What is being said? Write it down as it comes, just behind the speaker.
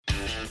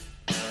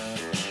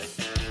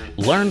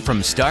Learn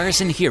from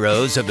stars and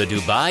heroes of the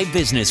Dubai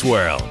business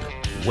world.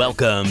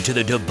 Welcome to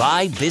the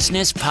Dubai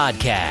Business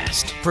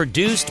Podcast,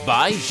 produced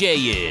by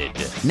Jayed.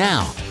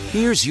 Now,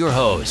 here's your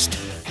host,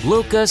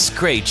 Lucas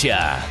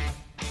Krejcia.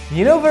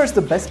 You know where's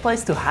the best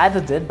place to hide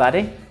a dead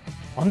body?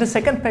 On the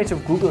second page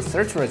of Google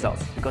search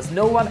results, because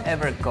no one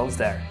ever goes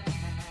there.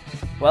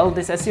 Well,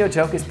 this SEO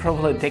joke is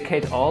probably a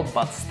decade old,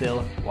 but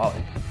still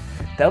valid.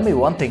 Tell me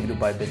one thing,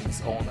 Dubai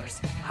business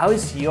owners. How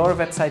is your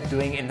website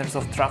doing in terms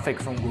of traffic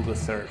from Google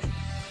search?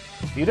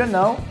 You don't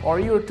know, or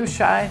you're too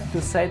shy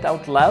to say it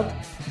out loud?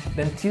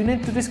 Then tune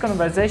into this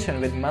conversation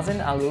with Mazin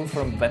Alou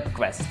from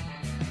WebQuest.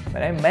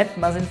 When I met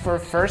Mazin for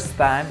the first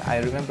time, I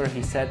remember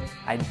he said,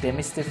 I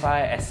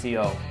demystify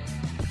SEO.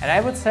 And I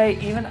would say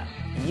even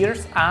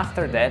years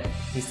after that,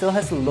 he still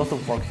has a lot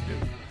of work to do.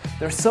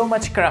 There's so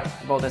much crap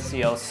about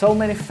SEO, so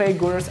many fake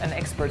gurus and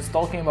experts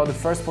talking about the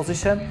first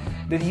position,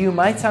 that you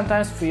might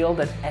sometimes feel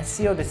that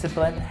SEO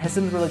discipline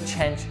hasn't really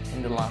changed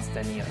in the last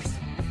 10 years.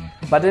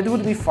 But it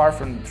would be far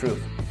from the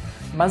truth.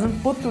 Mazin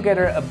put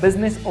together a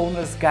business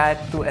owner's guide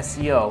to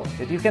SEO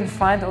that you can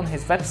find on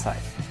his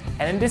website.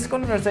 And in this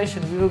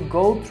conversation, we will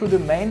go through the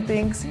main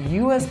things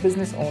you as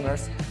business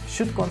owners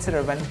should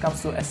consider when it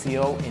comes to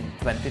SEO in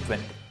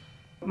 2020.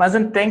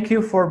 Mazin, thank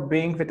you for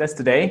being with us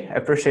today. I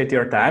appreciate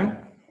your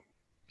time.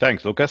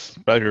 Thanks, Lucas.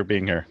 Pleasure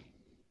being here.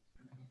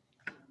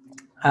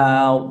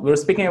 We're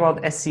speaking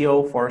about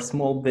SEO for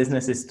small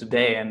businesses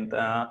today, and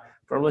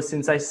probably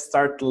since I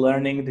started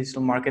learning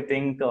digital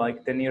marketing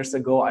like 10 years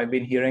ago, I've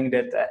been hearing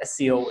that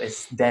SEO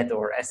is dead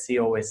or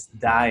SEO is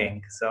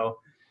dying. So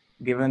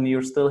given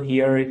you're still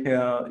here,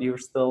 you're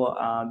still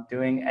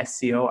doing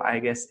SEO, I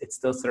guess it's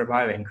still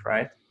surviving,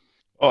 right?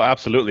 Oh,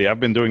 absolutely. I've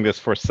been doing this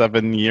for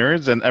 7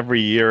 years, and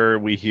every year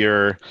we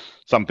hear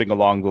something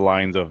along the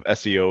lines of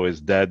SEO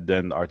is dead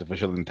and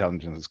artificial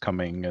intelligence is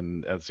coming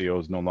and SEO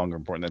is no longer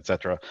important,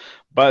 etc.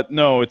 But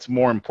no, it's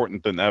more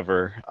important than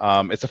ever.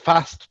 It's a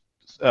fast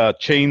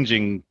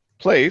changing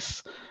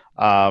place.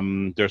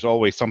 There's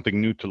always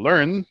something new to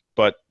learn,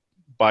 but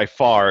by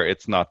far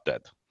it's not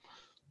dead.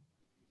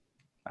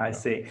 I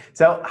see.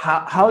 So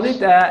how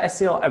did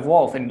SEO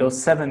evolve in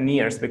those 7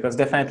 years? Because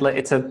definitely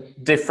it's a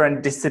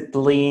different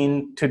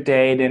discipline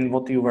today than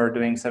what you were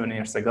doing 7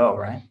 years ago,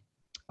 right?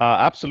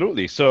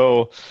 Absolutely.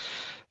 So,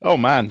 so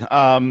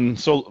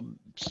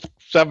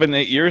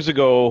 7-8 years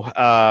ago,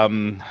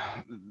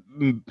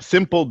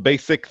 simple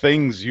basic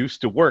things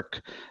used to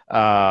work.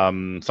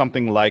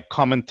 Something like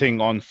commenting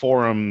on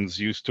forums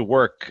used to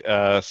work.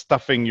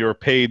 Stuffing your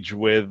page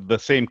with the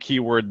same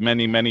keyword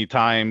many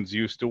times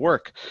used to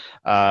work.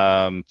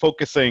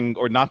 Focusing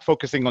or not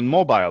focusing on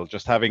mobile,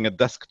 just having a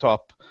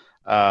desktop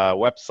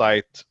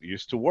website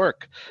used to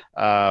work.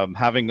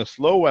 Having a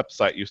slow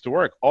website used to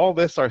work. All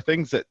this are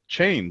things that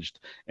changed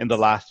in the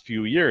last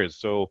few years.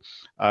 So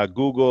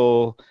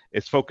Google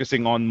is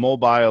focusing on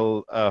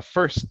mobile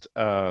first.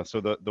 So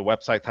the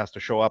website has to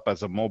show up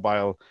as a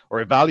mobile,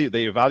 or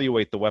they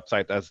evaluate the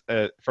website as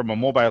from a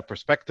mobile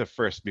perspective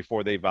first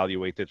before they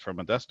evaluate it from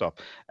a desktop.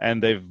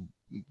 And they've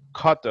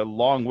cut a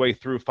long way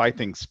through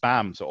fighting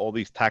spam. So all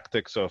these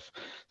tactics of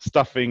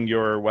stuffing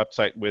your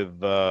website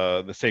with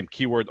the same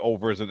keyword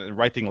overs and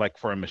writing like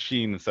for a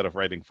machine instead of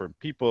writing for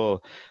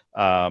people,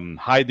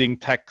 hiding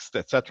text,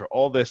 etc.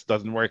 All this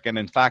doesn't work, and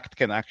in fact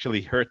can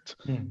actually hurt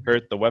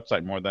the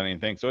website more than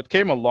anything. So it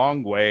came a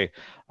long way,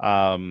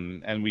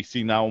 and we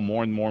see now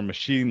more and more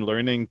machine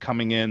learning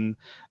coming in.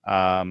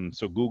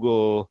 So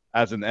Google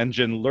as an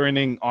engine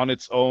learning on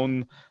its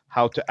own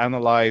how to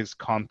analyze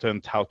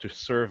content, how to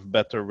serve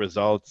better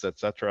results,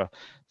 etc.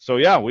 So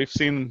yeah, we've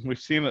seen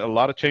a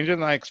lot of changes,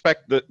 and I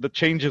expect that the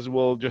changes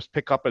will just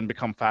pick up and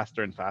become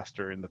faster and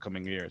faster in the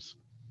coming years.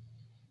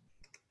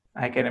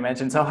 I can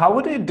imagine. So how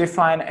would you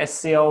define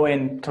SEO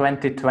in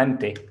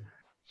 2020?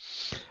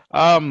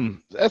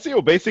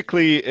 SEO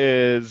basically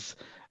is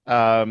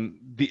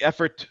the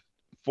effort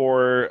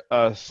for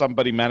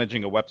somebody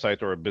managing a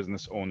website or a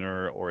business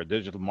owner or a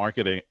digital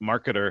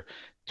marketer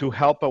to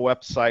help a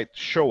website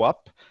show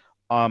up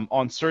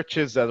on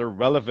searches that are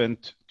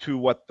relevant to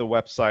what the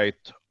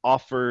website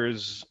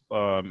offers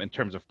in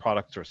terms of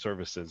products or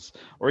services,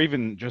 or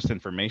even just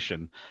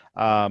information.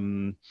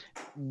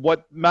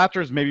 What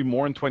matters maybe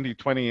more in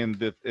 2020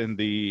 in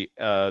the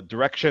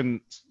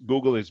direction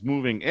Google is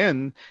moving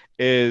in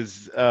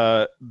is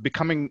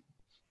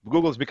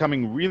Google is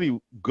becoming really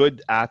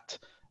good at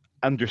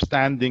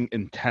understanding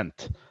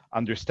intent,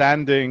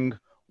 understanding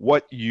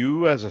what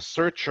you as a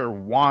searcher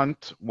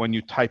want when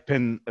you type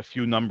in a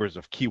few numbers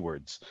of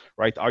keywords,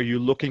 right? Are you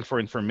looking for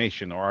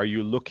information, or are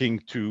you looking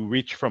to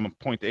reach from a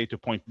point A to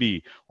point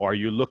B, or are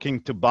you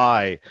looking to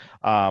buy,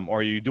 or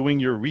are you doing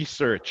your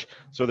research?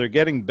 So they're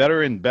getting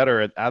better and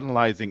better at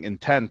analyzing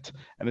intent,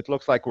 and it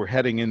looks like we're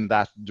heading in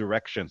that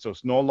direction. So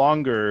it's no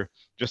longer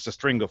just a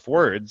string of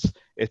words,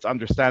 it's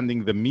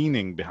understanding the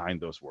meaning behind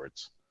those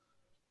words.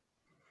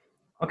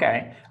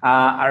 Okay.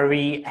 Are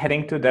we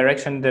heading to a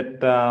direction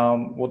that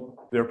would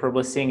we're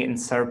probably seeing in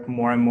SERP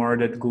more and more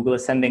that Google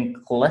is sending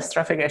less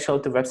traffic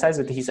actually to websites,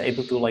 that he's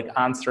able to like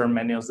answer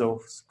many of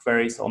those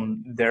queries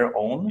on their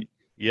own.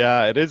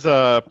 Yeah, it is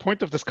a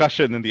point of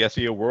discussion in the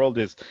SEO world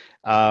is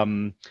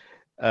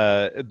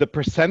the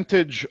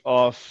percentage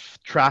of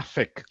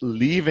traffic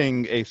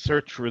leaving a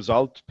search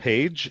result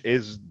page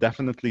is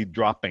definitely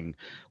dropping.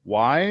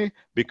 Why?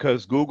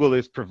 Because Google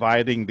is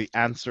providing the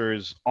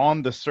answers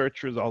on the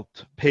search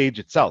result page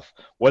itself,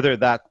 whether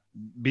that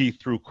be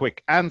through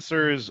quick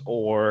answers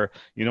or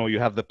you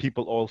have the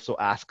people also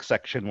ask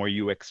section where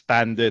you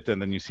expand it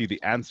and then you see the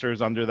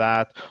answers under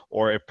that,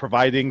 or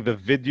providing the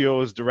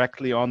videos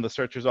directly on the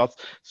search results.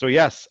 So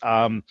yes,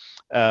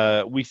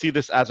 we see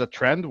this as a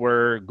trend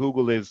where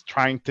Google is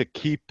trying to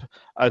keep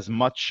as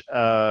much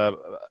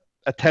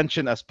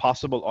attention as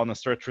possible on a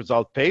search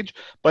result page,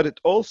 but it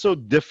also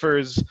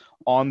differs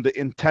on the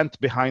intent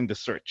behind the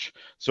search.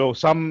 So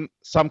some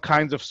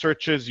kinds of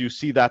searches, you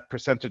see that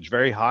percentage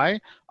very high.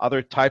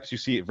 Other types, you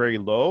see it very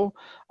low.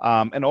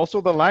 And also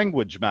the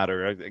language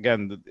matter.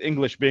 Again, the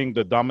English being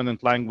the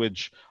dominant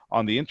language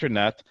on the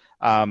internet,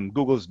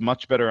 Google's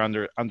much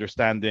better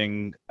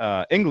understanding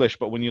English,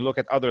 but when you look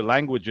at other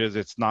languages,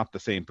 it's not the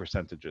same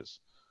percentages.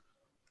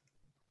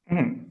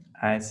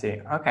 I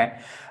see. Okay.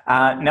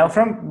 Now,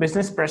 from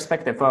business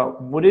perspective,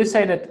 would you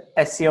say that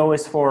SEO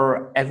is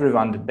for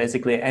everyone? That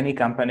basically any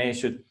company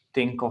should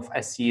think of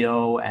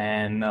SEO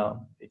and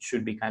it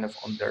should be kind of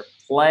on their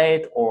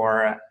plate,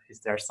 or is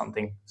there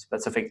something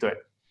specific to it?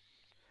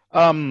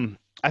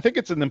 I think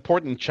it's an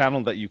important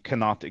channel that you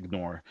cannot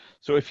ignore.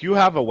 So if you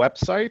have a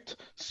website,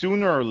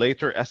 sooner or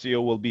later,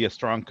 SEO will be a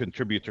strong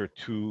contributor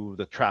to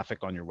the traffic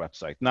on your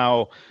website.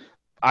 Now,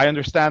 I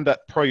understand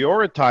that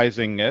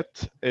prioritizing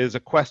it is a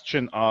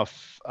question of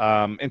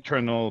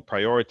internal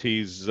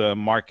priorities,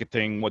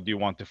 marketing. What do you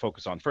want to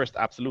focus on first?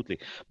 Absolutely.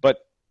 But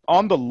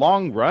on the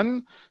long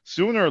run,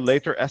 sooner or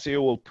later,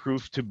 SEO will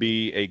prove to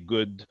be a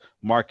good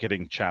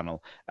marketing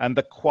channel. And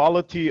the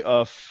quality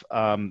of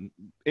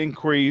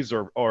inquiries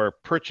or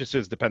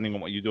purchases, depending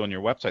on what you do on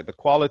your website, the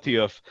quality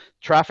of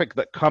traffic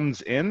that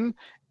comes in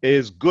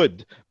is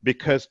good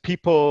because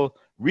people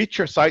reach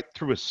your site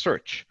through a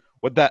search.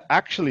 What that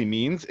actually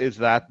means is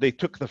that they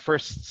took the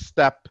first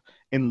step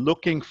in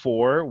looking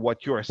for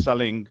what you are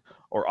selling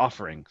or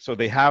offering. So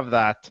they have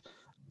that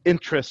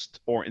interest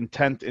or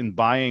intent in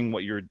buying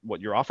what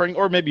you're offering,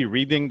 or maybe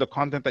reading the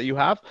content that you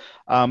have.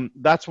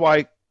 That's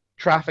why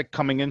traffic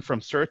coming in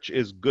from search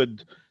is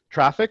good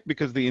traffic,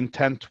 because the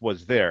intent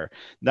was there.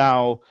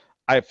 Now,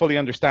 I fully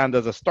understand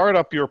as a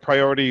startup, your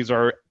priorities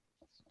are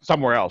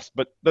somewhere else,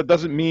 but that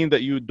doesn't mean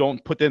that you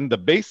don't put in the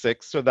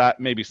basics so that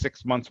maybe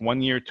 6 months,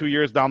 1 year, 2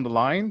 years down the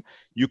line,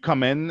 you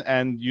come in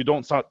and you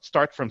don't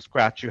start from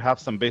scratch. You have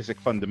some basic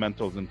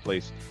fundamentals in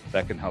place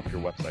that can help your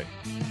website.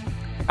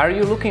 Are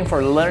you looking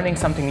for learning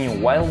something new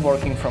while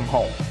working from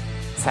home?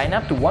 Sign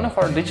up to one of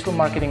our digital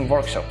marketing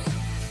workshops.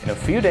 In a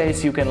few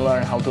days, you can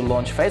learn how to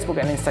launch Facebook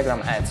and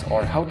Instagram ads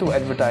or how to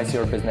advertise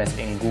your business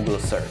in Google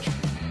search.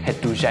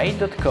 Head to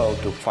jayid.co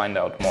to find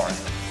out more.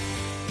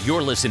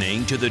 You're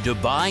listening to the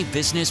Dubai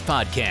Business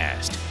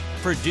Podcast,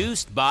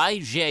 produced by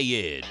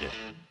Jayid.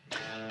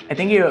 I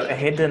think you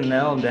hit the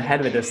nail on the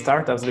head with the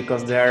startups,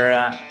 because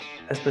they're,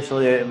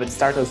 especially with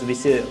startups, we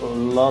see a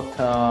lot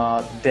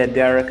that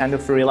they're kind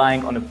of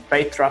relying on a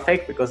paid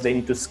traffic because they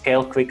need to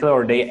scale quickly,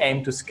 or they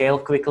aim to scale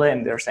quickly,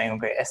 and they're saying,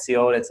 okay,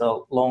 SEO, that's a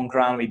long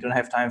run, we don't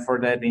have time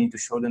for that, we need to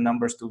show the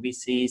numbers to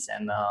VCs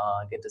and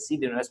get the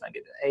seed investment,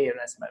 get the A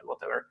investment,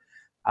 whatever.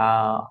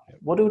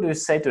 What would you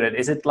say to that?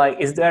 Is it like,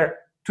 is there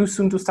too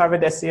soon to start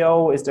with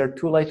SEO? Is there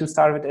too late to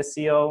start with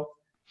SEO?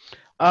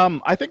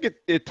 I think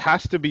it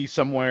has to be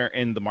somewhere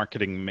in the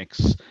marketing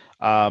mix.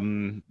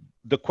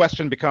 The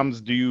question becomes,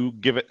 do you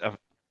give it a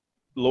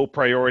low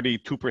priority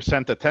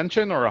 2%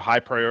 attention or a high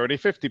priority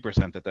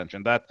 50%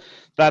 attention? That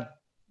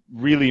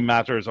really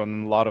matters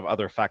on a lot of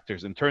other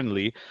factors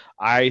internally.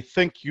 I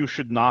think you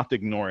should not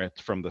ignore it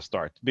from the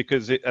start,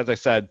 because as I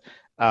said,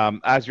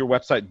 as your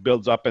website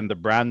builds up and the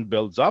brand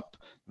builds up,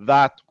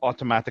 that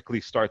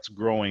automatically starts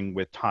growing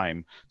with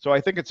time. So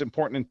I think it's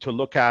important to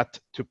look at,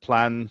 to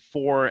plan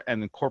for,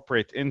 and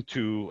incorporate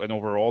into an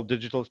overall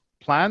digital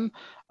plan,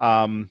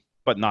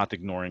 but not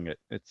ignoring it.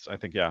 I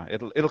think, yeah,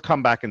 it'll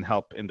come back and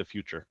help in the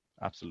future.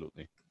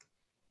 Absolutely.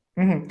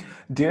 Mm-hmm.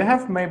 Do you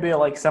have maybe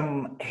like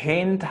some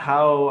hint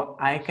how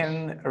I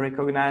can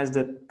recognize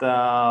that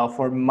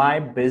for my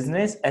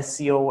business,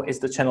 SEO is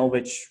the channel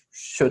which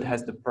should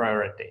has the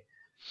priority?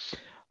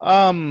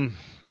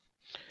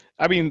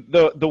 I mean,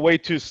 the way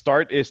to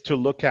start is to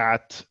look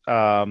at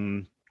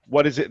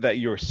what is it that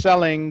you're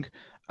selling,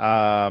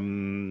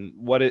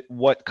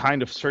 what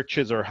kind of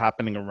searches are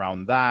happening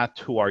around that,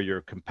 who are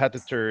your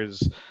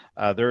competitors,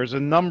 There's a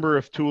number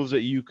of tools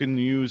that you can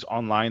use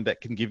online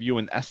that can give you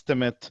an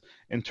estimate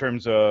in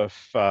terms of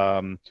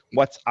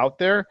what's out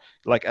there,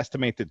 like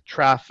estimated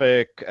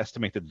traffic,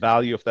 estimated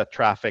value of that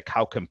traffic,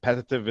 how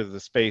competitive is the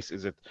space,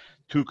 is it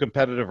too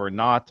competitive or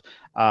not.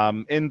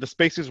 In the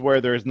spaces where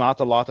there's not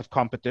a lot of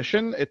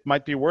competition, it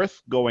might be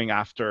worth going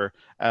after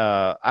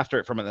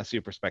it from an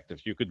SEO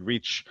perspective. You could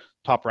reach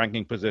top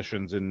ranking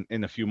positions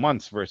in a few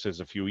months versus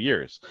a few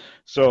years.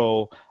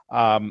 So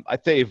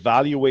I'd say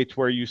evaluate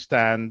where you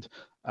stand.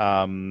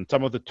 Some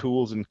of the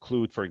tools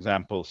include, for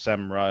example,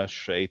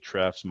 SEMrush,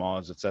 Ahrefs,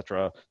 Moz,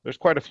 etc. There's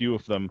quite a few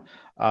of them,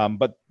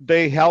 but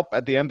they help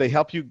at the end. They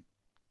help you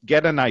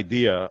get an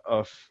idea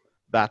of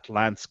that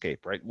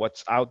landscape, right?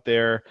 What's out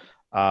there,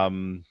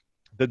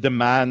 the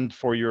demand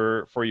for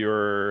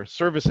your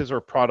services or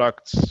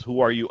products,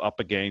 who are you up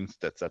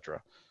against,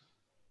 etc.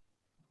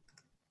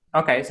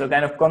 Okay, so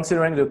kind of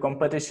considering the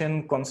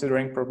competition,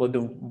 considering probably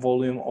the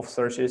volume of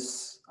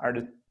searches are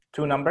the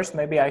two numbers.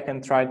 Maybe I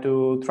can try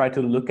to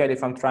look at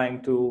if I'm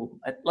trying to,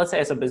 let's say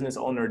as a business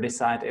owner,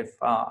 decide if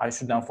I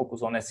should now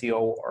focus on SEO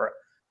or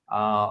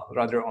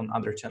rather on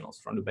other channels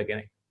from the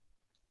beginning.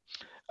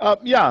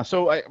 Yeah.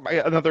 So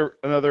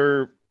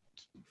another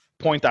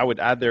point I would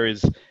add there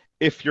is,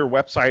 if your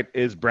website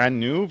is brand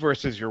new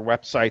versus your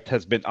website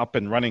has been up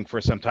and running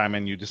for some time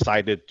and you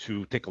decided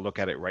to take a look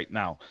at it right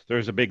now,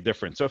 there's a big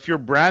difference. So if you're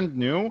brand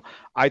new,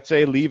 I'd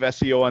say leave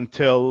SEO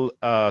until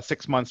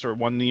 6 months or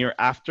 1 year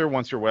after,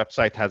 once your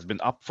website has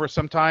been up for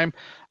some time.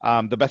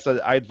 The best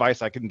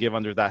advice I can give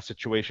under that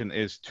situation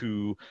is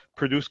to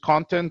produce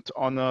content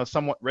on a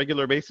somewhat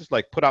regular basis,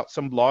 like put out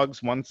some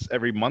blogs once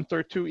every month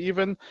or two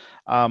even.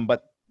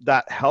 But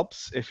that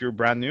helps if you're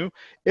brand new.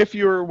 If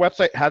your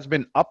website has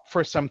been up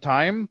for some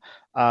time,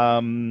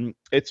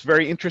 it's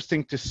very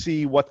interesting to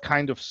see what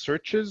kind of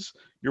searches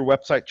your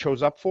website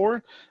shows up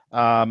for.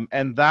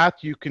 And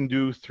that you can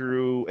do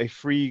through a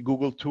free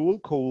Google tool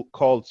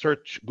called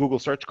Google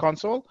Search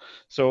Console.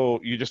 So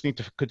you just need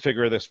to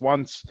configure this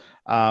once,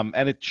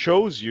 and it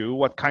shows you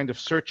what kind of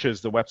searches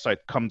the website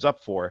comes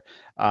up for.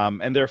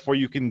 And therefore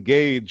you can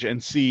gauge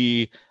and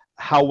see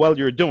how well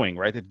you're doing,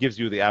 right? It gives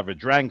you the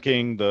average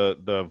ranking,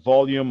 the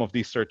volume of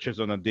these searches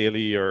on a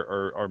daily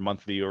or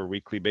monthly or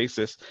weekly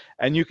basis.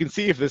 And you can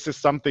see if this is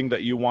something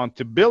that you want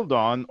to build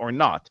on or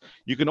not.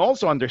 You can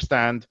also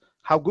understand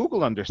how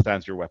Google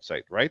understands your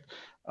website, right?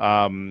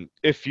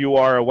 If you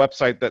are a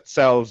website that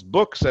sells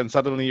books and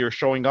suddenly you're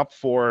showing up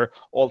for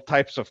all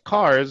types of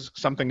cars,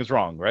 something is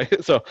wrong,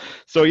 right?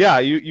 So yeah,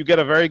 you get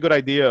a very good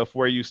idea of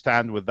where you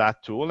stand with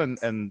that tool,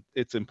 and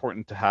it's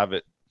important to have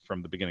it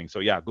from the beginning.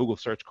 So yeah, Google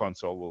Search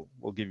Console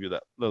will give you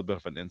that little bit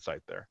of an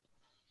insight there.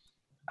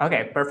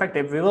 Okay, perfect.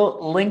 We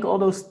will link all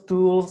those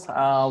tools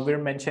we're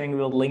mentioning.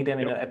 We'll link them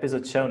in the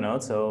episode show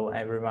notes, so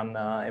everyone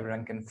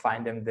can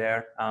find them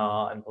there,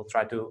 and we'll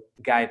try to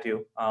guide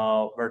you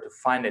where to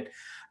find it.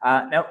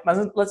 Now,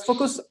 let's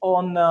focus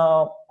on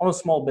a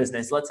small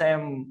business. Let's say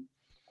I'm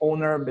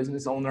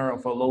business owner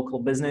of a local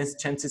business.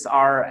 Chances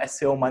are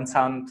SEO might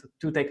sound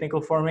too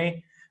technical for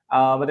me.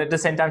 But at the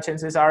same time,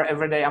 chances are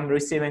every day I'm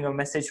receiving a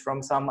message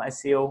from some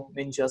SEO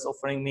ninjas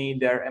offering me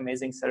their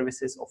amazing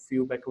services of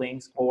few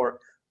backlinks or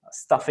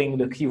stuffing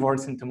the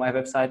keywords into my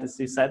website, as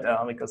you said,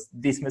 because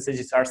these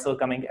messages are still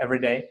coming every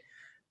day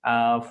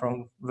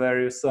from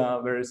various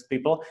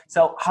people.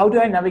 So how do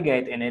I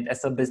navigate in it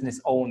as a business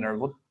owner?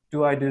 What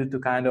do I do to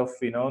kind of,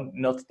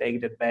 not take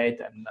the bait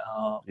and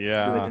do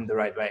it in the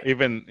right way?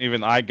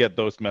 Even I get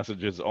those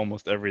messages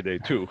almost every day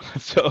too.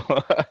 So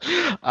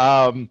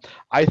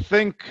I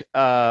think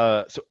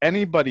so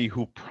anybody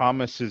who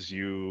promises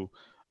you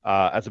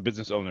as a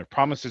business owner,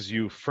 promises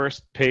you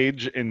first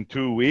page in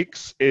 2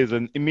 weeks is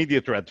an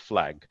immediate red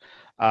flag.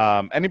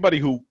 Anybody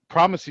who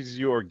promises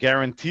you or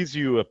guarantees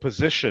you a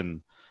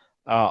position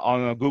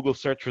on a Google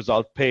search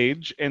result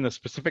page in a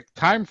specific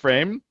time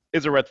frame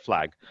is a red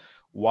flag.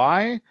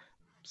 Why?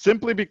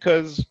 Simply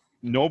because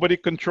nobody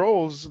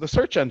controls the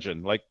search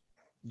engine. Like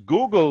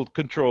Google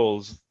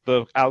controls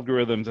the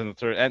algorithms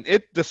and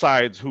it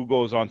decides who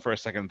goes on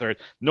first, second, third.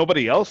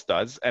 Nobody else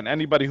does. And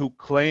anybody who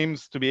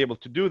claims to be able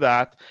to do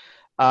that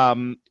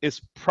is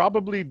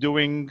probably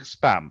doing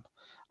spam.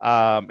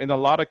 In a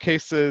lot of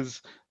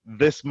cases,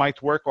 this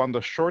might work on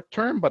the short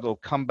term, but it'll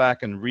come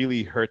back and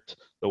really hurt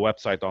the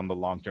website on the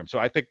long term. So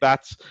I think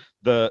that's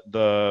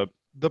the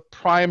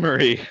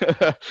primary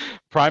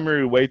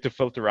primary way to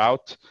filter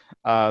out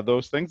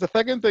those things. The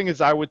second thing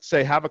is, I would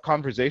say, have a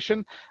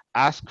conversation,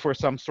 ask for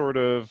some sort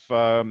of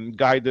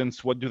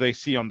guidance. What do they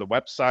see on the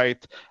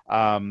website?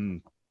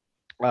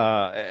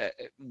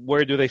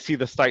 Where do they see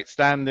the site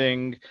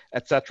standing,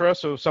 etc.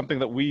 So something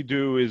that we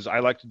do is I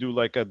like to do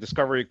like a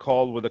discovery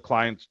call with a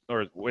client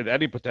or with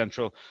any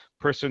potential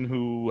person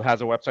who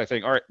has a website,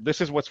 saying, all right,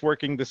 this is what's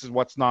working, this is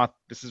what's not,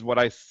 this is what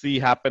I see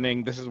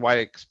happening, this is what I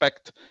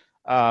expect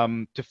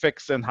to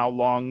fix and how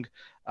long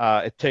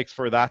it takes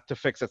for that to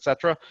fix,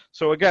 etc.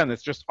 So again,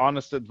 it's just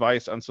honest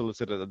advice,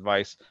 unsolicited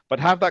advice, but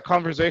have that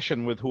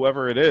conversation with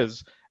whoever it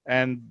is.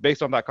 And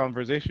based on that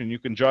conversation, you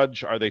can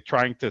judge, are they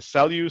trying to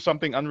sell you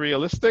something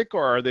unrealistic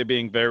or are they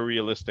being very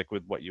realistic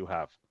with what you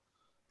have?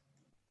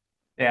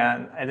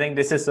 Yeah, I think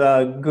this is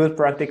a good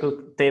practical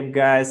tip,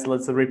 guys.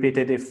 Let's repeat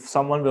it. If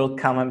someone will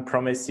come and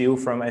promise you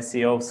from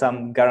SEO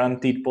some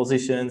guaranteed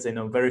positions in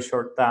a very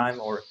short time,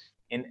 or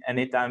in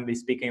any time be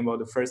speaking about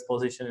the first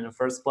position in the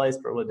first place,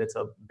 probably that's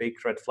a big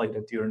red flag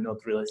that you're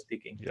not really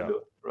speaking to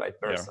the right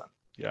person.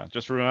 Yeah.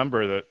 Just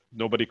remember that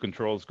nobody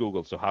controls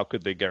Google, so how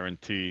could they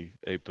guarantee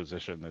a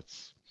position?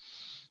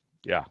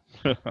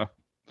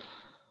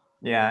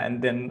 Yeah,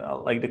 and then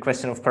like the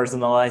question of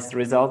personalized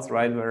results,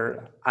 right?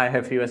 Where I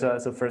have you as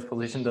a first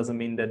position doesn't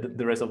mean that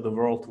the rest of the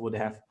world would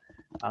have.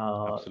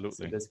 Absolutely.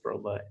 So that's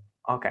probably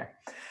okay.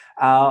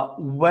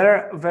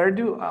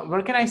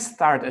 Where can I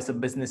start as a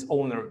business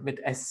owner with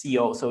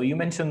SEO? So you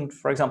mentioned,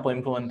 for example,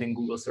 implementing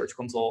Google Search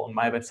Console on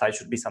my website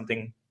should be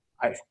something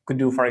I could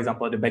do, for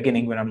example, at the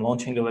beginning when I'm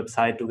launching the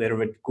website together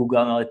with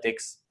Google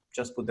Analytics.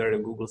 Just put there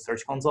the Google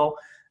Search Console.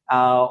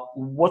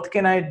 What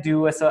can I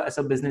do as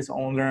a business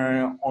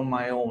owner on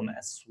my own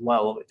as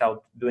well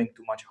without doing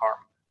too much harm?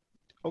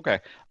 Okay.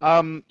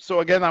 So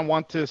again, I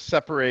want to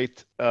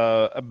separate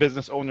a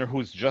business owner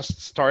who's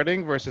just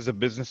starting versus a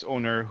business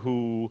owner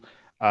who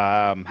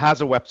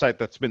has a website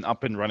that's been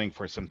up and running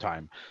for some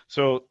time.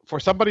 So for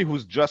somebody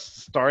who's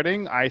just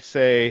starting, I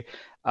say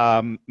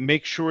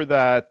make sure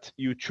that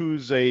you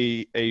choose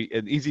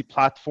an easy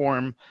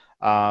platform,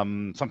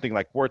 something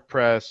like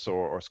WordPress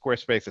or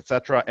Squarespace,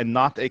 etc., and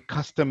not a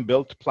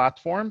custom-built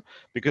platform.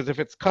 Because if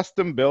it's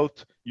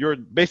custom-built, you're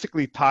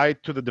basically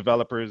tied to the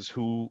developers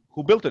who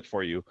built it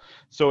for you.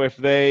 So if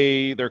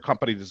their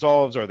company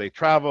dissolves or they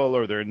travel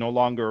or they're no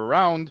longer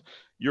around,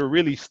 you're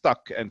really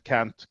stuck and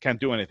can't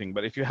do anything.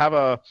 But if you have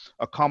a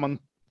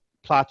common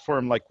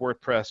platform like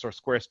WordPress or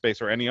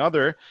Squarespace or any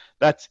other,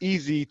 that's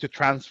easy to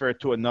transfer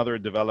to another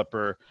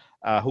developer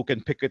who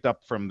can pick it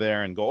up from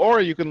there and go,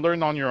 or you can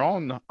learn on your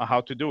own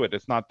how to do it.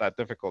 It's not that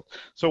difficult.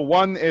 So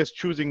one is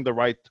choosing the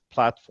right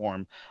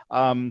platform.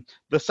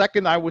 The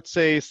second, I would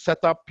say,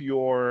 set up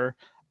your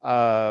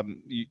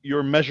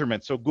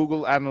measurement. So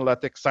Google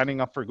Analytics, signing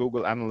up for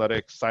Google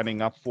Analytics,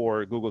 signing up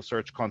for Google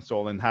Search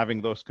Console, and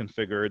having those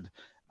configured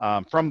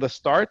from the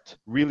start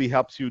really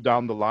helps you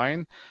down the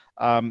line.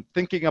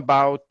 Thinking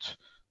about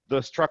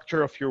the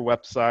structure of your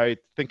website,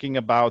 thinking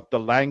about the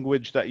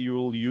language that you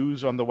will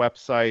use on the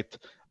website,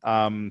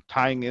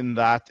 tying in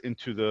that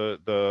into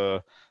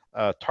the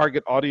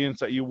target audience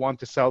that you want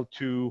to sell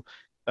to,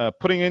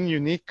 putting in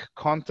unique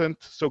content.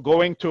 So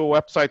going to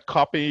a website,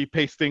 copy,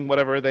 pasting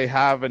whatever they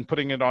have and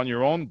putting it on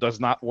your own does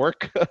not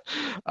work.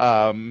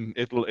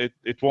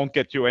 It won't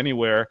get you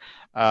anywhere.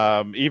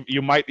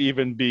 You might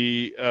even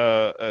be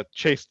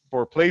chased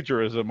for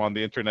plagiarism on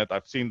the internet.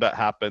 I've seen that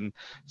happen.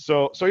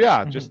 So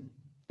yeah, just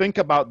think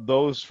about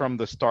those from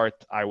the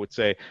start, I would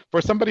say.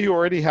 For somebody who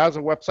already has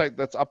a website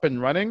that's up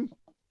and running,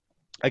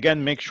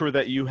 again, make sure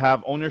that you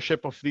have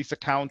ownership of these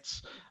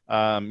accounts.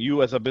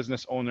 You as a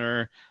business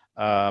owner,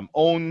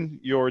 own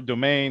your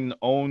domain,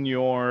 own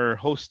your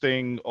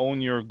hosting,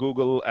 own your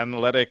Google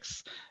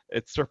Analytics.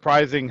 It's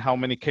surprising how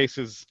many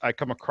cases I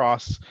come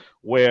across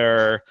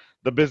where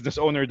the business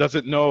owner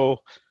doesn't know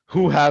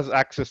who has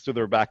access to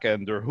their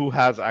backend or who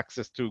has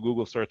access to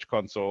Google Search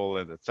Console,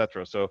 and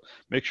etc. So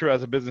make sure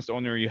as a business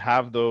owner you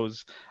have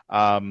those.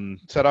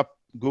 Set up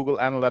Google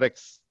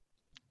Analytics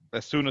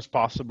as soon as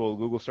possible,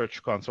 Google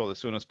Search Console as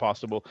soon as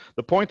possible.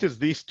 The point is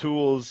these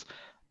tools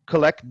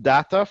collect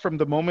data from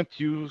the moment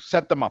you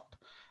set them up.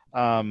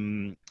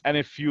 And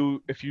if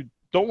you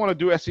don't want to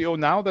do SEO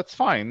now, that's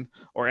fine,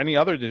 or any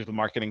other digital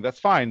marketing, that's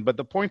fine. But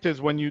the point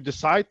is when you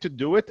decide to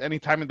do it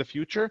anytime in the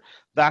future,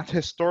 that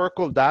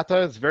historical data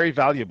is very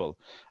valuable.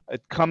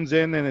 It comes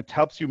in and it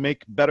helps you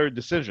make better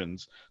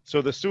decisions.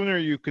 So the sooner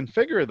you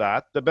configure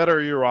that, the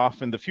better you're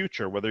off in the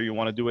future, whether you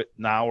want to do it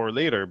now or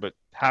later, but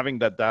having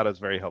that data is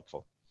very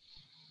helpful.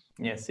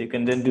 Yes, you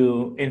can then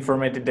do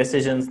informative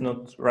decisions,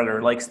 not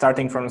rather like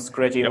starting from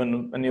scratch,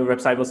 even when your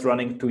website was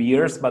running 2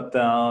 years, but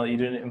you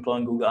didn't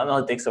implement Google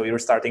Analytics, so you're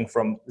starting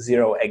from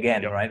zero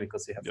again, right?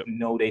 Because you have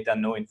no data,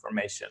 no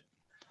information.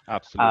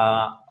 Absolutely.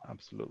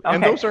 Absolutely. Okay.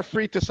 And those are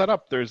free to set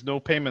up. There's no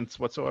payments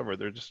whatsoever.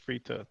 They're just free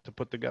to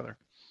put together.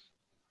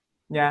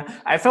 Yeah,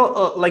 I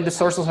felt like the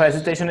source of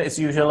hesitation is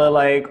usually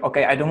like,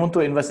 okay, I don't want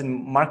to invest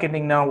in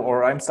marketing now,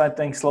 or I'm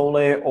starting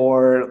slowly,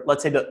 or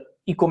let's say the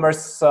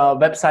e-commerce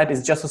website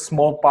is just a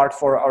small part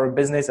for our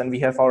business and we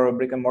have our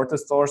brick and mortar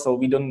store, so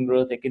we don't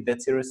really take it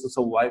that seriously,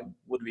 so why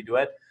would we do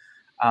it?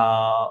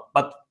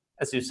 But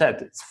as you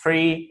said, it's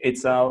free,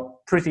 it's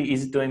pretty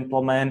easy to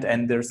implement,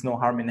 and there's no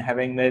harm in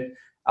having it.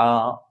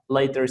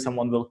 Later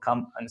someone will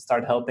come and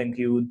start helping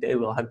you. They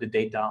will have the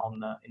data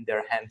in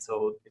their hand,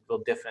 so it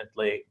will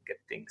definitely get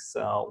things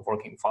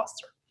working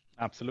faster.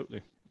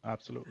 Absolutely.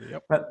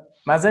 Yep. But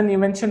Mazen, you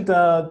mentioned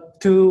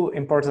two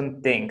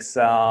important things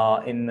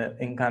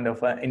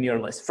in your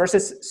list. First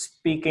is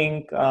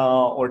speaking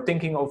or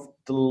thinking of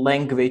the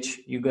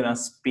language you're gonna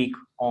speak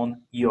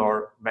on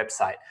your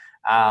website.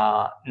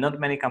 Not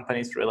many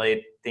companies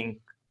really think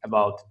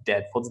about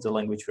that. What's the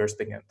language we're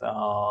speaking to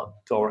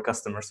our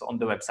customers on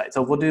the website?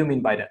 So what do you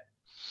mean by that?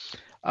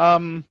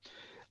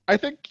 I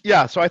think,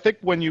 yeah. So I think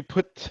when you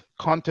put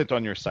content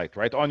on your site,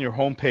 right, on your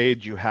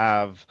homepage, you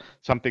have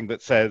something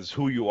that says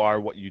who you are,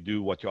 what you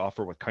do, what you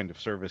offer, what kind of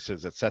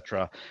services,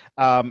 etc.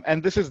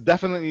 And this is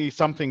definitely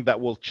something that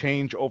will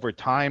change over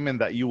time and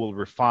that you will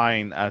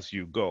refine as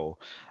you go.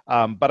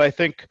 But I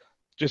think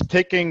just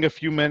taking a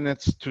few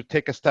minutes to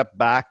take a step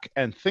back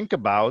and think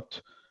about,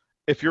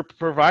 if you're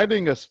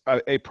providing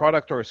a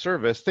product or a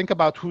service, think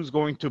about who's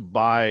going to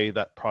buy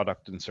that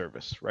product and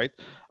service, right?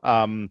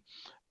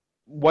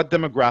 What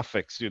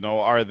demographics,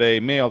 are they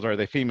males, are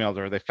they females,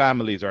 are they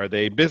families, are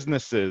they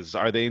businesses,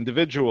 are they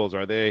individuals,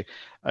 are they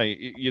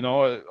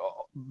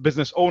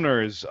business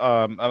owners,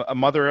 a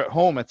mother at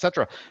home,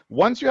 etc.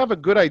 Once you have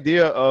a good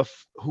idea of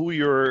who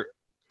your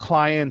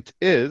client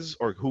is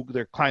or who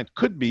their client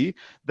could be,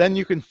 then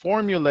you can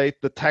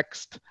formulate the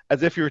text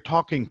as if you're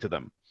talking to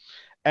them.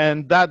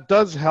 And that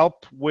does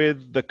help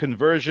with the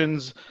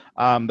conversions,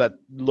 that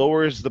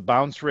lowers the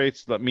bounce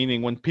rates,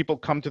 meaning when people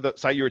come to that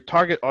site, your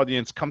target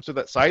audience comes to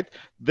that site,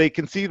 they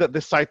can see that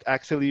this site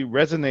actually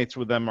resonates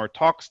with them or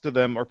talks to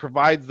them or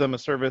provides them a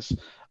service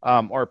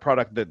or a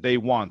product that they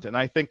want. And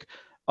I think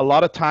a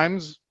lot of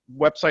times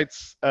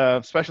websites,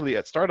 especially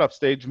at startup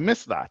stage,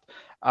 miss that.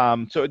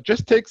 So it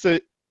just takes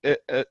it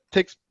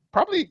takes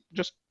probably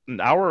just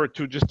an hour or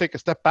two, just take a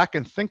step back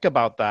and think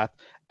about that,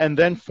 and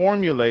then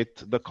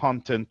formulate the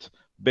content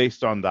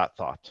based on that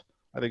thought.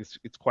 I think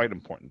it's quite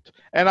important,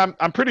 and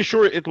I'm pretty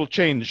sure it will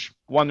change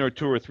 1 or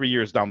 2 or 3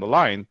 years down the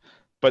line,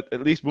 but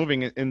at least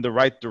moving in the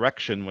right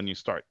direction when you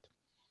start.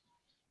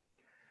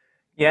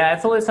 Yeah, I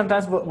feel like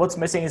sometimes what's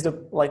missing is the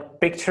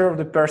picture of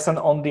the person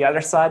on the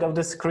other side of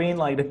the screen,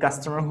 like the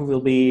customer who will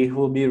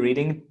be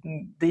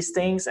reading these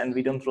things, and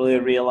we don't really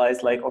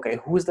realize okay,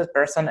 who is that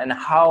person and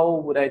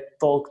how would I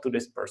talk to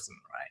this person,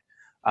 right?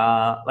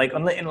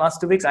 Only in the last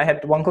 2 weeks, I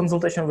had one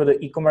consultation with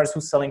an e-commerce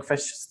who's selling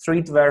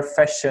streetwear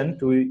fashion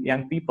to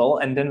young people,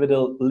 and then with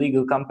a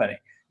legal company.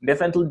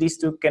 Definitely, these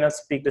two cannot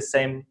speak the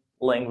same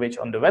language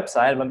on the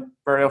website, but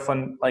very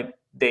often,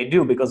 they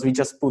do, because we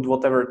just put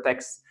whatever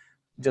text,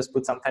 just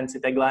put some fancy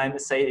tagline,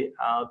 say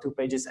 2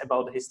 pages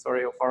about the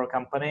history of our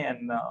company,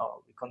 and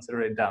we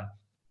consider it done.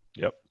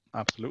 Yep,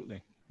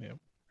 absolutely. Yep.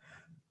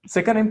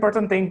 Second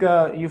important thing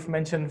you've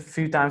mentioned a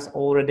few times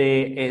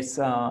already is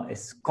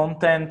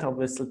content.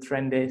 Obviously,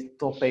 trendy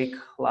topic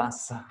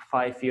last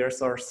 5 years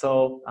or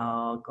so.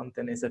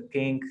 Content is a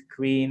king,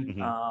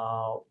 queen,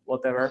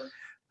 whatever.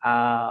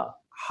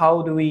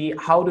 How do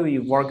we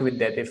work with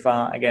that? If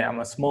again,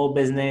 I'm a small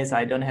business,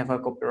 I don't have a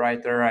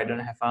copywriter, I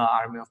don't have an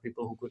army of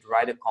people who could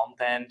write the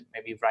content.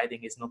 Maybe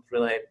writing is not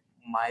really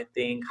my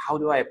thing. How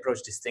do I approach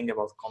this thing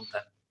about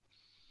content?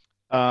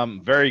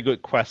 Very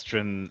good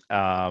question.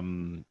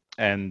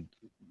 And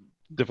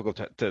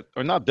difficult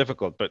or not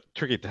difficult, but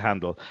tricky to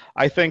handle.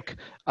 I think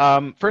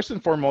first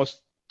and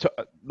foremost,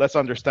 let's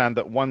understand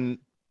that one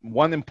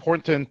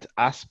important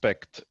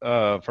aspect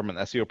from an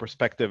SEO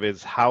perspective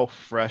is how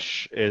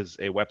fresh is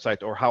a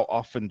website, or how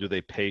often do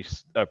they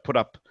put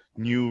up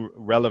new,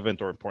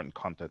 relevant, or important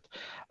content.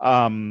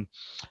 And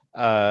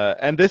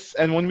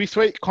when we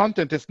say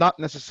content, it's not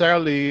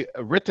necessarily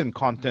written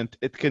content.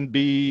 It can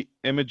be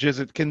images,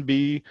 it can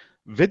be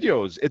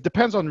videos. It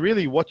depends on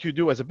really what you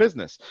do as a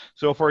business.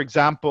 So, for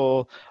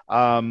example,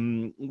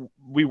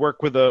 we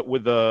work with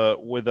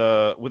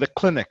a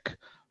clinic,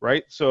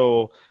 right?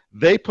 So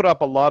they put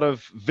up a lot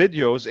of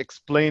videos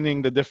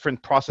explaining the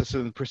different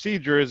processes and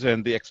procedures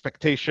and the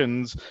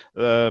expectations,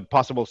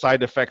 possible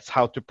side effects,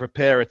 how to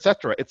prepare,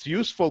 etc. It's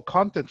useful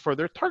content for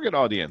their target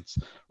audience,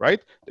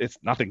 right?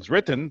 Nothing's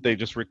written. They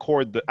just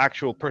record, the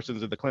actual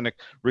persons in the clinic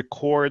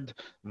record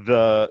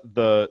their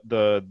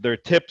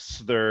tips,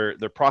 their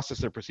process,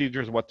 their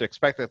procedures, what to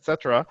expect,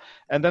 etc.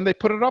 And then they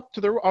put it up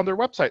on their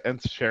website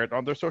and share it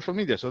on their social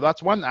media. So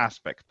that's one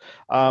aspect.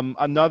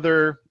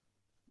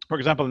 For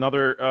example,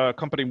 another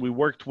company we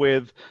worked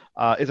with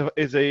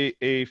is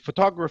a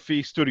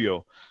photography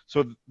studio.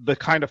 So the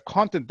kind of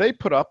content they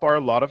put up are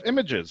a lot of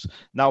images.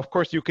 Now, of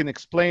course, you can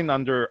explain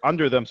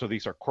under them. So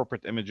these are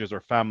corporate images or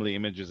family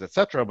images,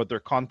 etc. But their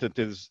content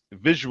is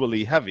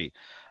visually heavy.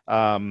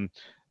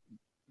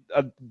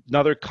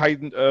 Another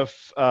kind of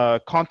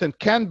content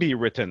can be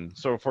written.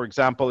 So, for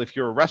example, if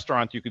you're a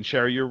restaurant, you can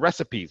share your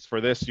recipes. For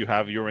this, you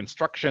have your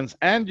instructions,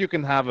 and you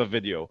can have a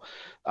video.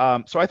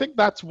 So I think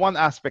that's one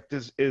aspect,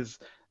 is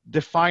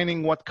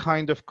defining what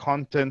kind of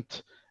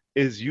content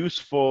is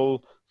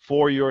useful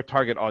for your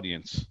target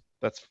audience.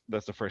 That's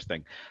the first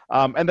thing.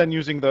 And then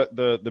using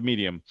the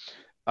medium.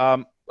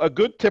 A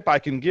good tip I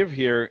can give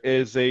here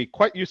is a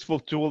quite useful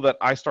tool that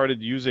I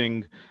started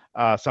using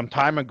some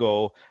time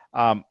ago.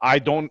 I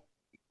don't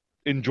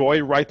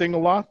enjoy writing a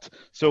lot.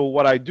 So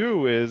what I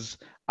do is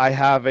I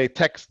have a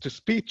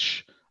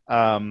text-to-speech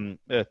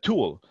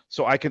tool.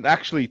 So I can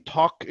actually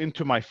talk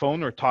into my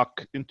phone or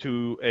talk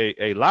into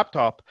a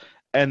laptop,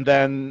 and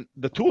then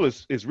the tool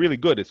is really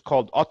good. It's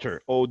called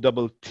Otter,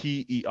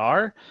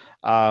 Otter.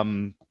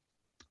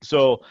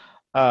 So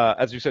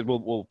As you said,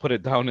 we'll put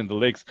it down in the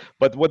links.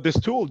 But what this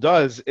tool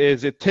does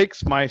is it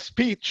takes my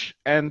speech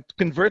and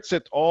converts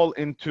it all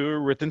into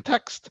written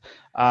text.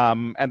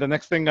 And the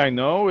next thing I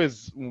know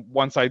is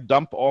once I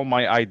dump all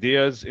my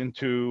ideas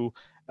into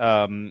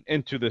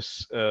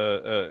this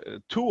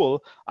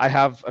tool, I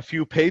have a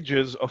few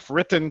pages of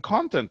written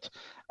content.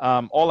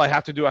 All I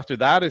have to do after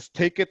that is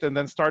take it and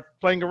then start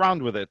playing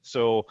around with it.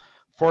 So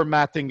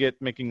formatting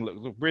it, making it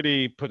look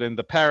pretty, put in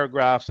the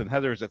paragraphs and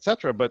headers,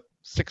 etc. But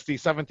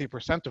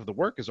 60-70% of the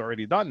work is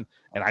already done,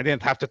 and I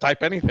didn't have to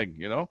type anything,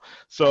 you know.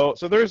 So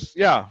there's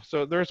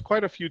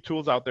quite a few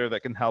tools out there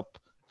that can help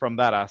from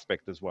that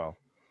aspect as well.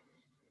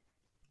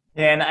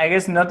 Yeah, and I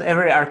guess not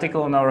every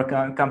article on our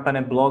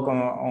company blog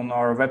on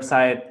our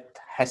website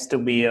has to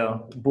be a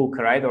book,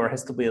 right? Or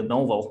has to be a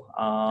novel.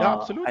 Yeah,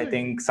 absolutely. I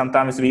think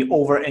sometimes we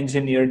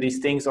over-engineer these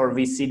things, or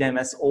we see them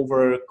as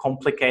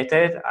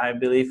over-complicated. I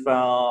believe,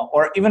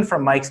 or even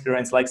from my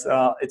experience, like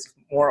it's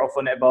more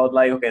often about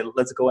like, okay,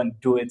 let's go and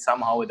do it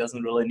somehow. It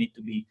doesn't really need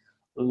to be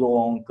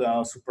long,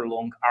 super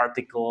long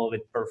article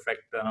with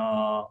perfect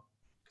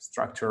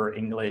structure,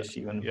 English,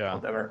 even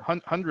whatever.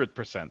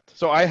 100%.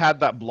 So I had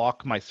that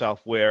block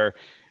myself where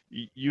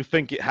you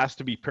think it has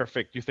to be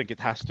perfect, you think it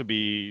has to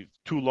be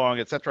too long,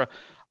 etc.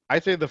 I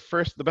say the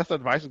best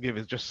advice to give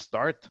is just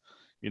start.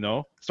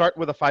 Start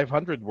with a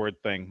 500 word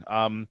thing,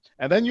 and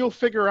then you'll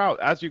figure out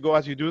as you go.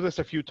 As you do this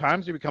a few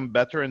times, you become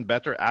better and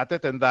better at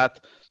it, and that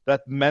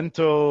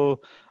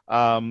mental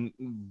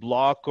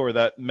block or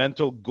that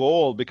mental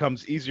goal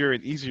becomes easier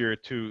and easier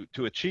to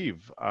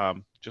achieve.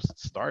 Just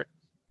start.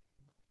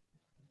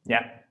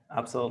 Yeah,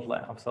 absolutely.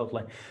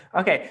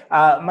 Okay,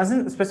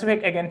 Mazen,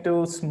 specific again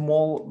to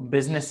small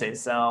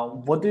businesses.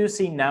 What do you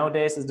see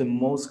nowadays as the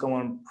most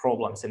common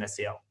problems in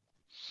SEO?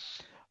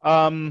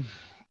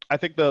 I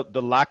think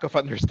the lack of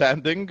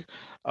understanding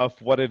of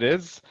what it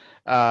is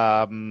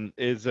a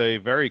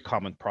very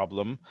common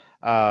problem.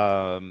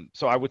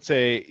 So I would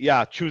say,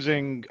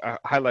 choosing, I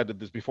highlighted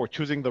this before,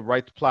 choosing the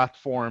right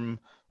platform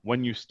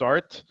when you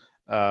start.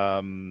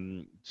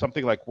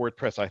 Something like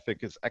WordPress, I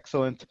think, is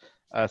excellent.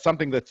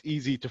 Something that's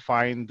easy to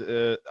find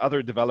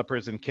other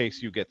developers in case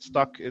you get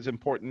stuck is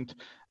important.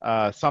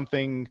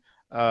 Something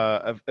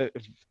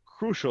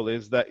crucial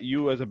is that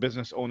you as a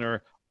business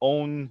owner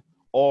own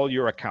all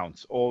your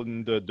accounts,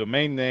 own the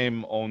domain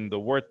name, own the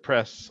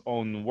WordPress,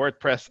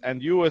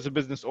 and you as a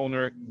business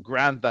owner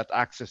grant that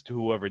access to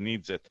whoever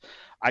needs it.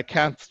 I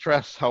can't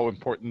stress how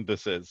important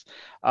this is.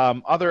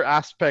 Other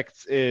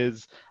aspects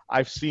is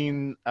I've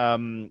seen,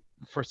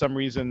 for some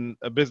reason,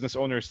 business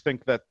owners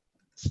think that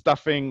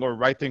stuffing or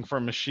writing for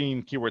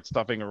machine, keyword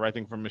stuffing or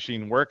writing for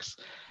machine works.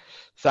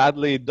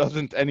 Sadly, it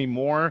doesn't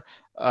anymore.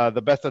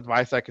 The best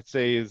advice I could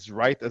say is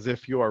write as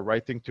if you are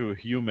writing to a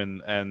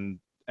human, and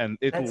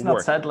it that's will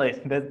work. That's not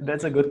sadly.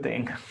 That's a good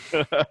thing.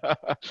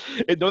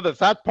 The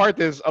sad part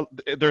is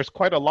there's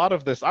quite a lot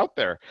of this out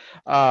there.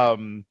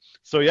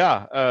 So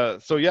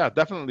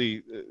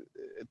definitely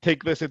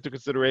take this into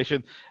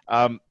consideration.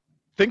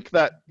 Think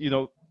that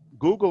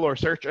Google or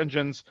search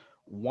engines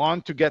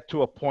want to get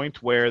to a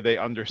point where they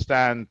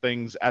understand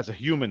things as a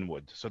human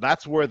would. So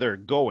that's where they're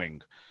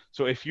going.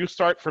 So if you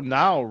start from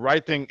now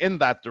writing in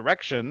that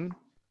direction,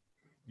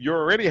 you're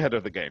already ahead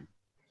of the game.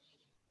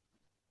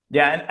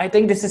 Yeah, and I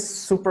think this is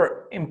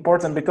super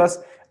important because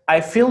I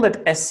feel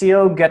that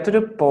SEO get to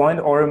the point,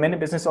 or many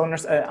business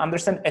owners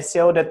understand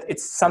SEO that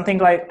it's something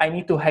like I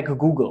need to hack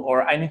Google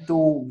or I need to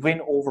win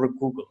over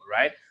Google,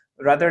 right?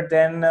 Rather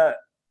than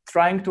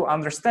trying to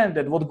understand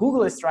that what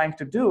Google is trying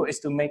to do is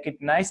to make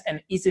it nice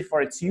and easy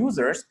for its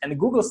users, and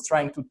Google's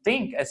trying to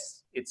think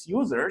as its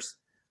users.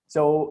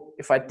 So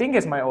if I think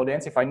as my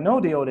audience, if I know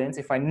the audience,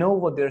 if I know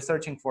what they're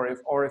searching for,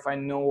 or if I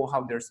know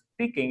how they're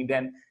speaking,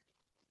 then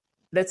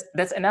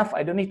that's enough.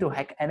 I don't need to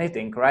hack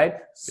anything, right?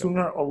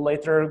 Sooner or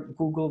later,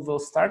 Google will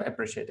start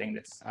appreciating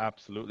this.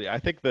 Absolutely. I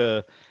think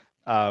the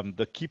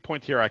key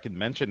point here I can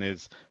mention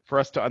is for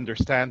us to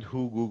understand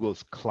who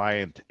Google's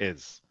client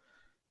is.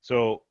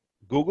 So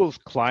Google's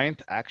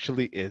client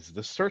actually is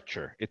the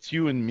searcher. It's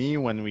you and me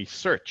when we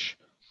search.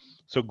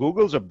 So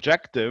Google's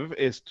objective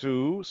is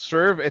to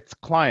serve its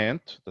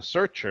client, the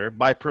searcher,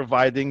 by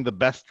providing the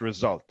best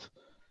result.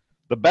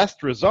 The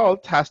best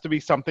result has to be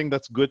something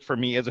that's good for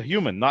me as a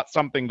human, not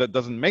something that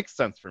doesn't make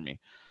sense for me.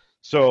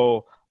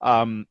 So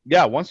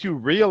once you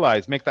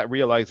make that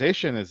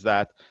realization is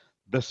that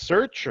the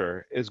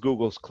searcher is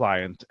Google's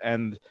client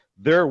and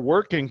they're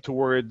working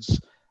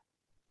towards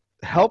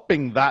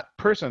helping that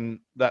person,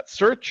 that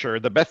searcher,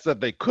 the best that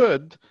they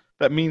could.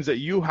 That means that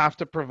you have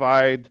to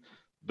provide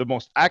the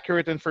most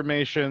accurate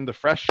information, the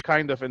fresh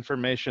kind of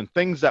information,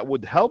 things that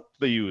would help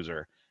the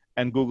user,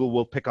 and Google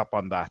will pick up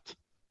on that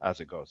as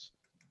it goes.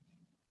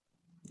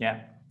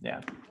 Yeah,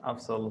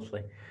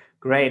 absolutely.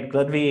 Great.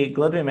 Glad we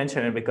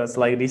mentioned it because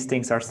like these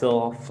things are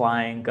still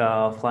flying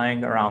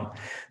around.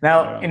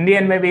 Now, in the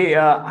end, maybe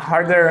a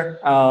harder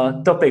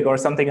topic or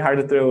something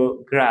harder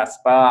to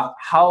grasp.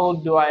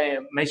 How do I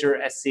measure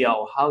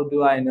SEO? How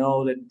do I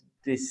know that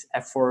this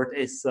effort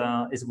is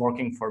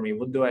working for me?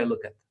 What do I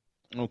look at?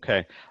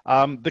 Okay.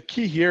 The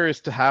key here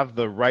is to have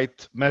the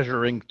right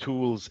measuring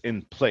tools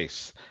in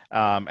place.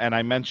 And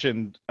I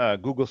mentioned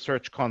Google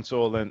Search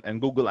Console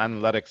and Google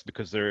Analytics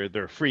because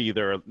they're free.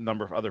 There are a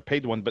number of other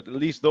paid ones, but at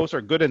least those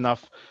are good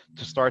enough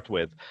to start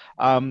with.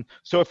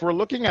 So if we're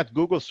looking at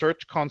Google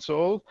Search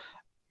Console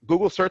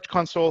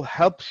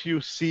helps you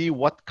see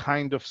what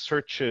kind of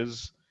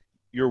searches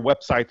your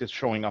website is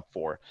showing up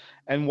for.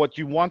 And what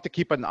you want to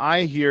keep an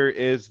eye here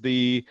is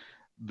the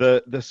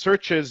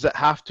searches that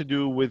have to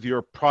do with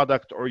your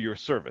product or your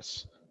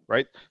service,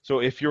 right?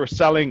 So if you're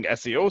selling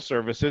SEO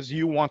services,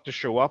 you want to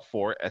show up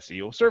for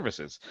SEO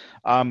services.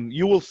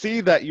 You will see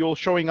that you're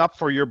showing up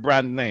for your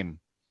brand name,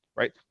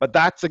 right? But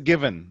that's a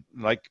given.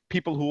 Like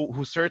people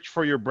who search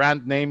for your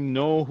brand name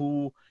know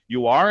who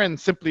you are and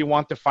simply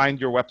want to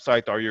find your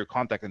website or your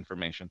contact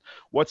information.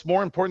 What's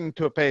more important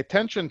to pay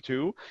attention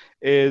to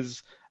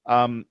is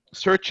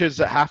searches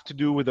that have to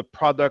do with the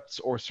products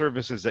or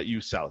services that you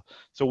sell.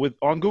 So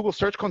on Google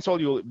Search Console,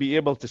 you'll be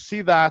able to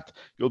see that.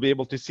 You'll be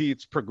able to see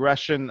its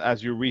progression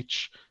as you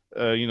reach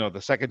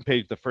the second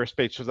page, the first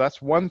page. So that's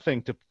one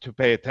thing to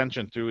pay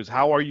attention to, is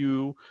how are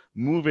you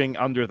moving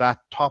under that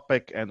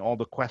topic and all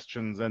the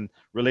questions and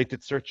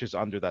related searches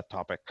under that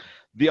topic.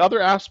 The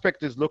other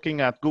aspect is looking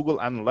at Google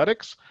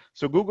Analytics.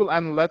 So Google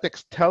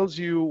Analytics tells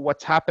you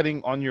what's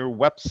happening on your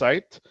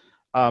website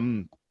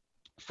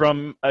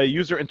from a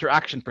user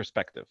interaction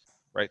perspective,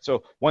 right?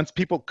 So once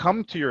people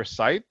come to your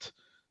site,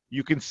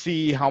 you can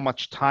see how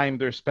much time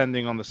they're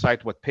spending on the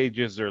site, what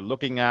pages they're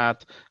looking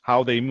at,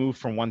 how they move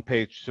from one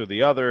page to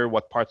the other,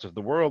 what parts of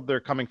the world they're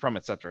coming from,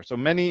 etc. So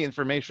many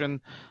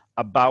information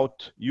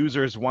about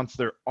users once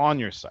they're on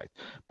your site.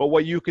 But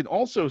what you can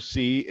also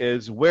see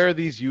is where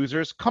these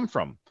users come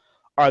from.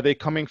 Are they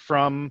coming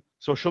from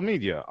social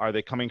media? Are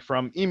they coming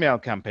from email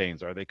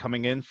campaigns? Are they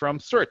coming in from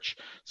search?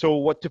 So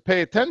what to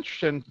pay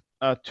attention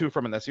to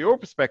from an SEO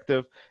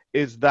perspective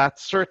is that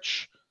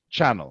search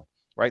channel,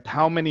 right?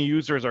 How many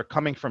users are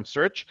coming from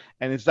search,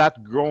 and is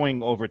that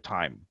growing over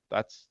time?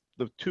 That's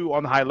the two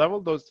on high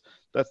level.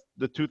 That's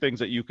the two things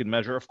that you can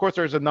measure. Of course,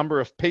 there's a number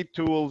of paid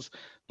tools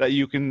that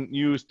you can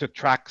use to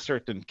track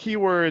certain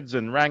keywords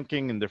and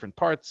ranking in different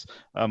parts,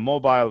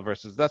 mobile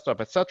versus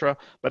desktop, etc.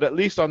 But at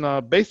least on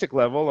a basic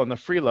level, on the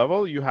free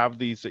level, you have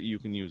these that you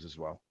can use as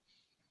well.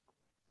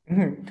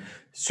 Mm-hmm.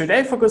 Should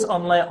I focus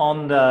only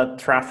on the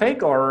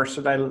traffic, or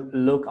should I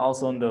look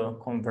also on the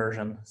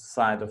conversion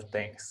side of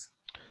things?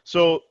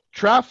 So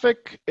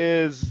traffic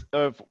is,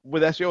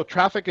 with SEO,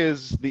 traffic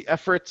is the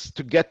efforts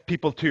to get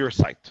people to your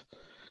site.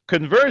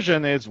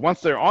 Conversion is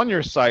once they're on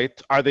your site,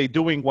 are they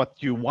doing what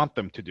you want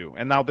them to do?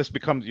 And now this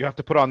becomes, you have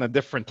to put on a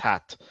different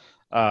hat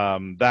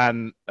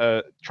than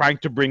trying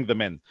to bring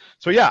them in.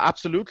 So yeah,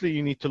 absolutely,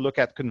 you need to look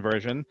at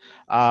conversion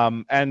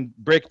and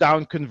break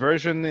down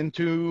conversion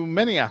into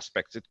many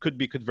aspects. It could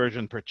be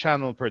conversion per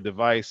channel, per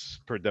device,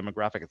 per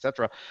demographic,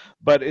 etc.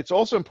 But it's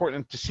also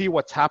important to see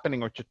what's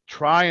happening, or to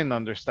try and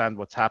understand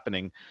what's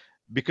happening,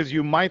 because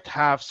you might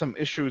have some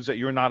issues that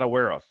you're not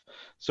aware of.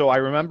 So I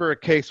remember a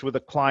case with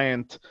a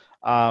client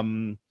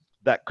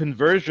that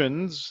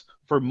conversions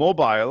for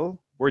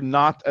mobile were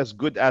not as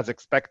good as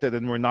expected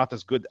and were not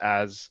as good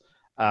as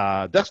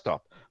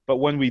desktop. But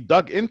when we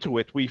dug into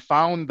it, we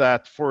found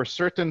that for a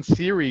certain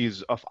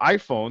series of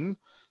iPhone,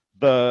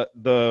 the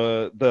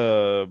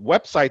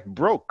website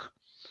broke.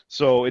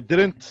 So it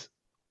didn't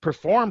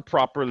perform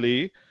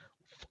properly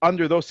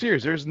under those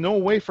series. There's no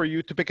way for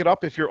you to pick it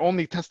up if you're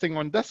only testing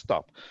on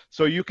desktop.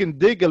 So you can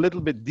dig a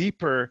little bit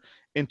deeper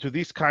into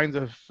these kinds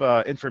of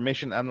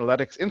information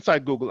analytics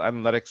inside Google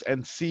Analytics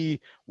and see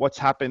what's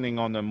happening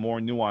on a more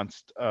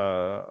nuanced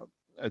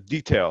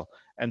detail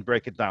and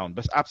break it down.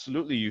 But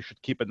absolutely, you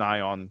should keep an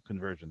eye on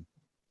conversion.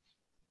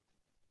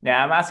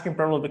 Yeah, I'm asking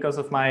probably because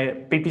of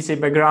my PPC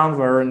background,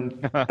 where in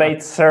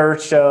paid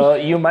search,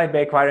 you might be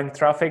acquiring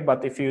traffic,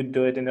 but if you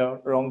do it in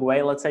the wrong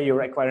way, let's say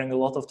you're acquiring a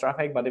lot of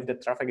traffic, but if the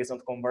traffic is not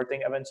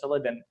converting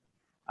eventually, then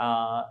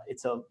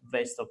it's a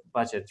waste of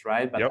budget,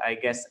 right? But yep. I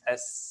guess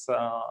as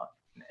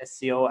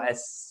SEO,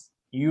 as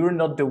you're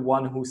not the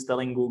one who's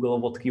telling Google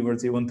what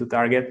keywords you want to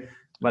target,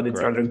 but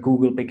it's rather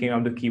Google picking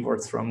up the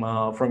keywords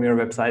from your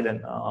website,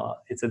 and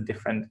it's a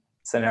different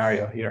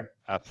scenario here.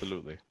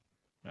 Absolutely,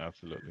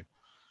 absolutely.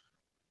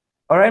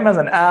 All right,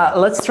 Mazen.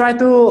 Let's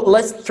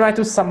try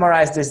to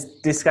summarize this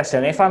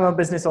discussion. If I'm a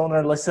business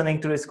owner listening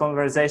to this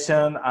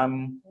conversation,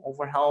 I'm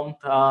overwhelmed.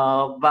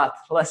 But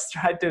let's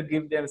try to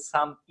give them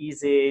some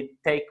easy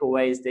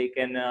takeaways they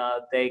can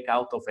take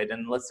out of it.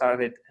 And let's start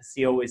with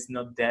SEO is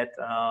not dead.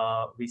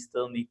 We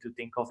still need to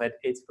think of it.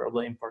 It's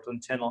probably an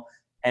important channel,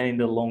 and in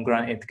the long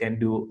run, it can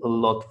do a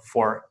lot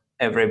for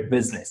every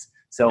business.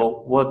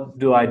 So, what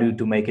do I do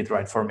to make it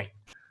right for me?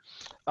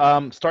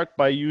 Start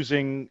by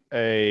using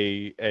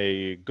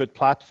a good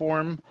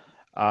platform.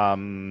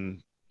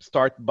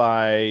 Start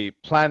by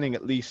planning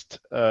at least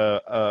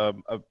a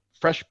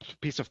fresh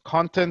piece of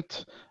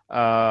content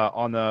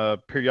on a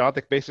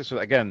periodic basis. So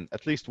again,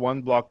 at least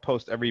one blog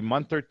post every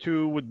month or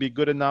two would be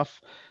good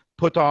enough.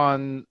 Put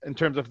on, in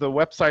terms of the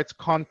website's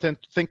content,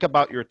 think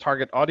about your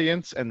target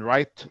audience and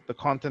write the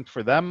content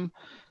for them.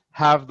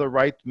 have the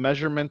right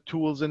measurement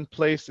tools in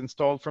place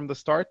installed from the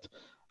start.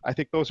 I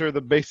think those are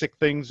the basic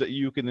things that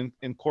you can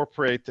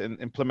incorporate and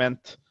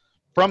implement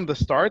from the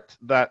start,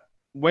 that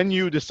when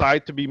you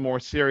decide to be more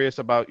serious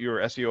about your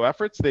SEO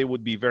efforts, they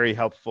would be very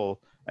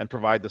helpful and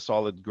provide the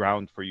solid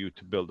ground for you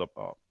to build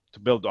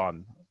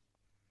on.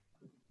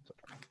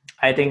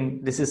 I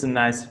think this is a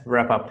nice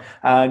wrap up.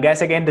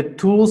 Guys, again, the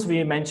tools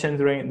we mentioned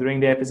during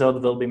the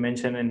episode will be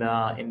mentioned in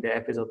the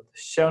episode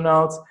show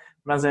notes.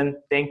 Mazen,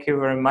 thank you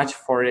very much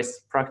for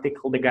this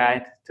practical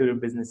guide to the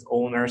business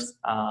owners.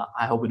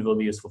 I hope it will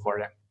be useful for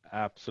them.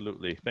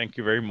 Absolutely. Thank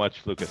you very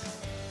much, Lucas.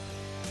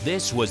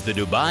 This was the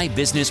Dubai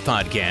Business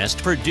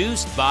Podcast,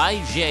 produced by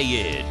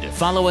Jayid.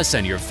 Follow us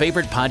on your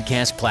favorite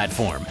podcast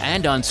platform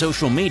and on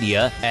social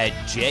media at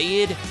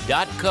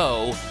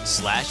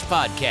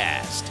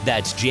jayid.co/podcast.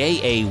 That's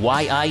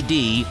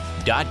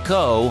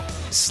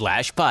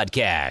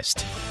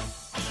JAYID.co/podcast.